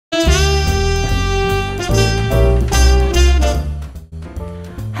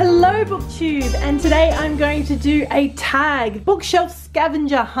BookTube, and today I'm going to do a tag, bookshelf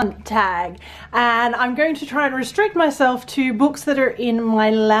scavenger hunt tag, and I'm going to try and restrict myself to books that are in my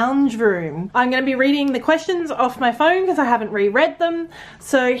lounge room. I'm going to be reading the questions off my phone because I haven't reread them,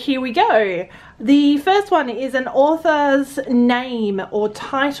 so here we go. The first one is an author's name or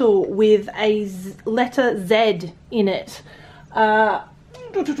title with a letter Z in it. I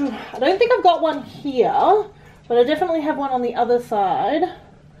don't think I've got one here, but I definitely have one on the other side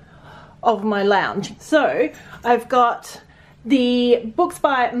of my lounge. So I've got the books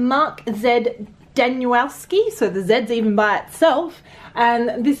by Mark Z. Danielski, so the Z's even by itself,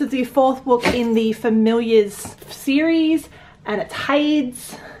 and this is the fourth book in the Familiars series, and it's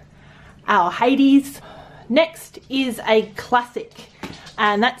Hades. Next is a classic,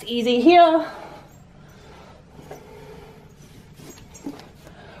 and that's easy here.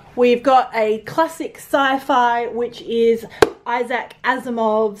 We've got a classic sci-fi, which is Isaac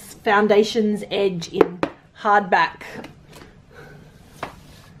Asimov's Foundation's Edge in hardback.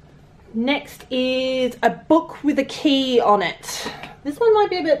 Next is a book with a key on it. This one might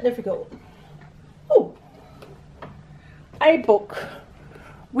be a bit difficult. Oh, a book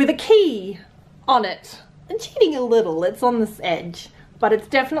with a key on it. I'm cheating a little, it's on this edge, but it's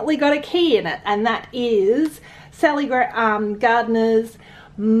definitely got a key in it, and that is Sally Gardner's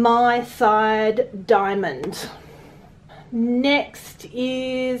My Side Diamond. Next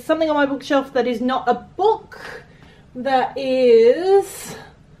is something on my bookshelf that is not a book. That is,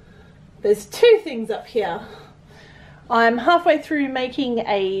 there's two things up here. I'm halfway through making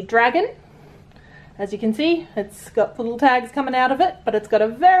a dragon. As you can see, it's got little tags coming out of it, but it's got a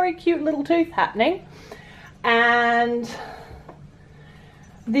very cute little tooth happening. And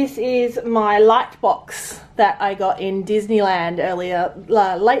this is my light box that I got in Disneyland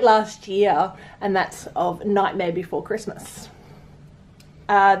late last year, and that's of Nightmare Before Christmas.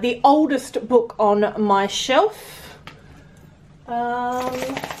 The oldest book on my shelf,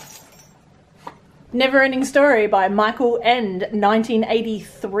 Never Ending Story by Michael Ende,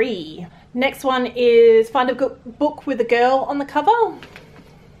 1983. Next one is Find a Book with a Girl on the cover.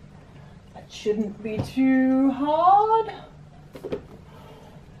 That shouldn't be too hard.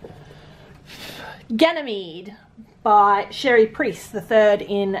 Ganymede by Sherry Priest, the third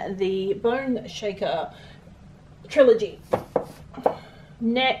in the Bone Shaker trilogy.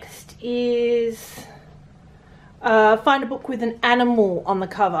 Next is Find a Book with an Animal on the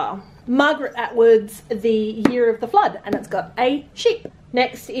cover. Margaret Atwood's The Year of the Flood, and it's got a sheep.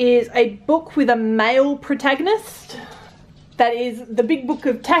 Next is a book with a male protagonist. That is The Big Book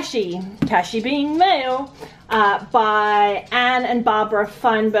of Tashi, Tashi being male, by Anne and Barbara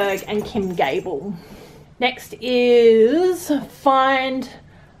Feinberg and Kim Gable. Next is Find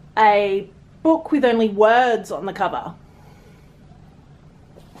a Book with Only Words on the cover.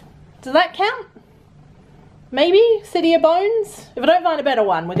 Does that count? Maybe City of Bones? If I don't find a better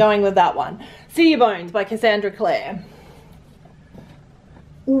one, we're going with that one. City of Bones by Cassandra Clare.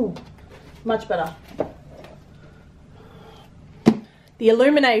 Ooh, much better. The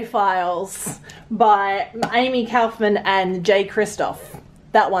Illuminae Files by Amy Kaufman and Jay Kristoff.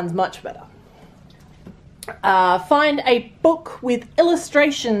 That one's much better. Find a book with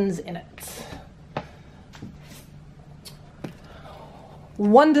illustrations in it.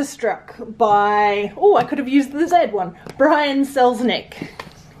 Wonderstruck by, oh, I could have used the Z one, Brian Selznick.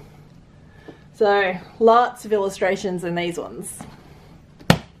 So lots of illustrations in these ones.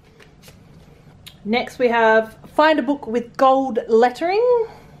 Next we have Find a Book with Gold Lettering.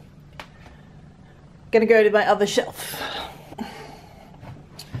 Gonna go to my other shelf.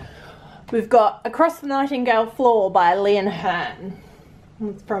 We've got Across the Nightingale Floor by Leon Hearn.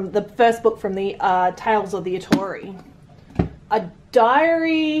 It's from the first book from the Tales of the Atori. A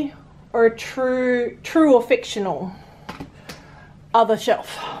diary or a true or fictional? Other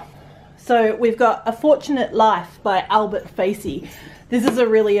shelf. So we've got A Fortunate Life by Albert Facey. This is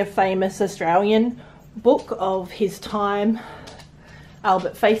a famous Australian book of his time.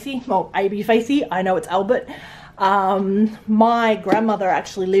 Albert Facey, well, A.B. Facey, I know it's Albert. My grandmother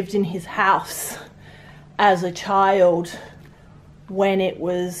actually lived in his house as a child when it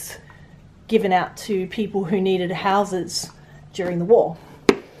was given out to people who needed houses during the war.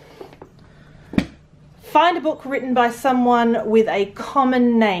 Find a book written by someone with a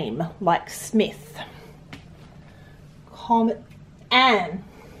common name, like Smith. Anne.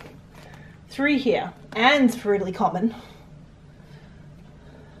 3 here. Anne's really common.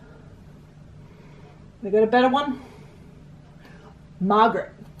 We got a better one?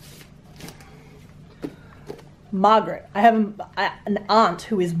 Margaret. Margaret. I have an aunt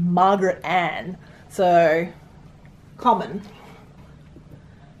who is Margaret Anne, so common.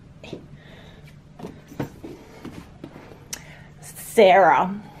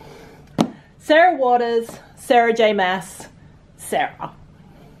 Sarah. Sarah Waters, Sarah J. Maas, Sarah.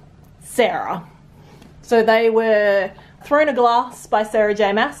 So they were Throne of Glass by Sarah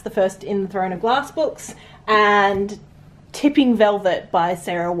J. Maas, the first in the Throne of Glass books, and Tipping Velvet by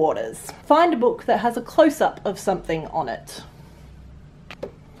Sarah Waters. Find a book that has a close-up of something on it.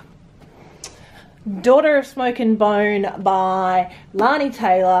 Daughter of Smoke and Bone by Lani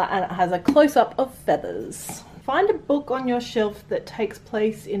Taylor, and it has a close-up of feathers. Find a book on your shelf that takes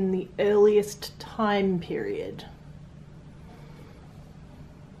place in the earliest time period.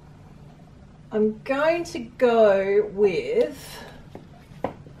 I'm going to go with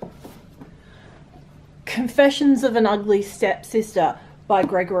Confessions of an Ugly Stepsister by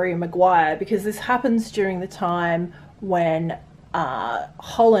Gregory Maguire, because this happens during the time when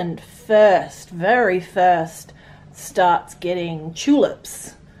Holland very first starts getting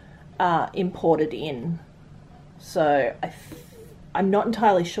tulips imported in. So I'm not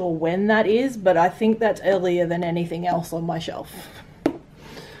entirely sure when that is, but I think that's earlier than anything else on my shelf.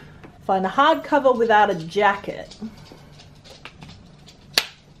 Find a hardcover without a jacket.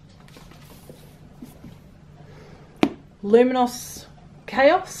 Luminous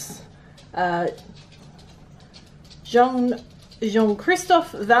Chaos.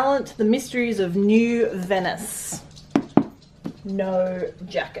 Jean-Christophe Vallant, The Mysteries of New Venice. No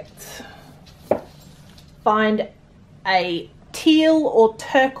jacket. Find a teal or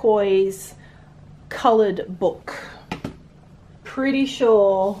turquoise coloured book. Pretty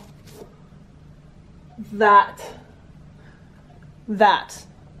sure that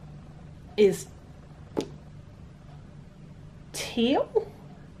is teal?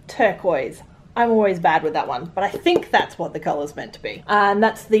 Turquoise. I'm always bad with that one, but I think that's what the colour's meant to be. And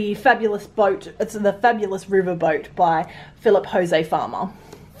that's The Fabulous Boat. It's The Fabulous River Boat by Philip Jose Farmer.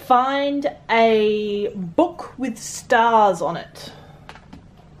 Find a book with stars on it.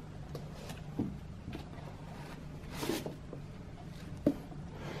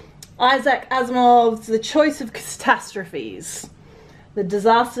 Isaac Asimov's The Choice of Catastrophes. The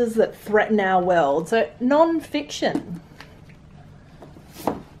Disasters That Threaten Our World. So, non-fiction.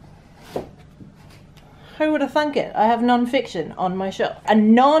 Who would have thunk it? I have non-fiction on my shelf. A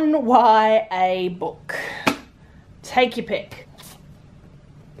non-YA book. Take your pick.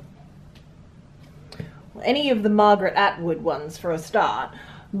 Any of the Margaret Atwood ones for a start,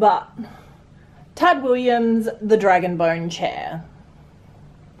 but Tad Williams' The Dragonbone Chair.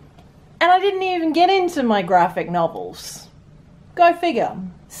 And I didn't even get into my graphic novels. Go figure.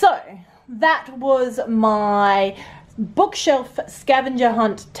 So, that was my bookshelf scavenger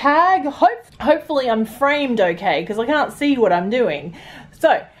hunt tag. Hopefully I'm framed okay, because I can't see what I'm doing.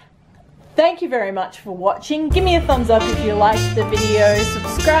 So, thank you very much for watching. Give me a thumbs up if you liked the video.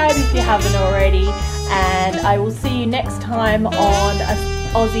 Subscribe if you haven't already. And I will see you next time on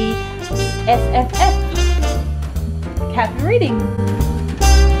Aussie SFF. Happy reading!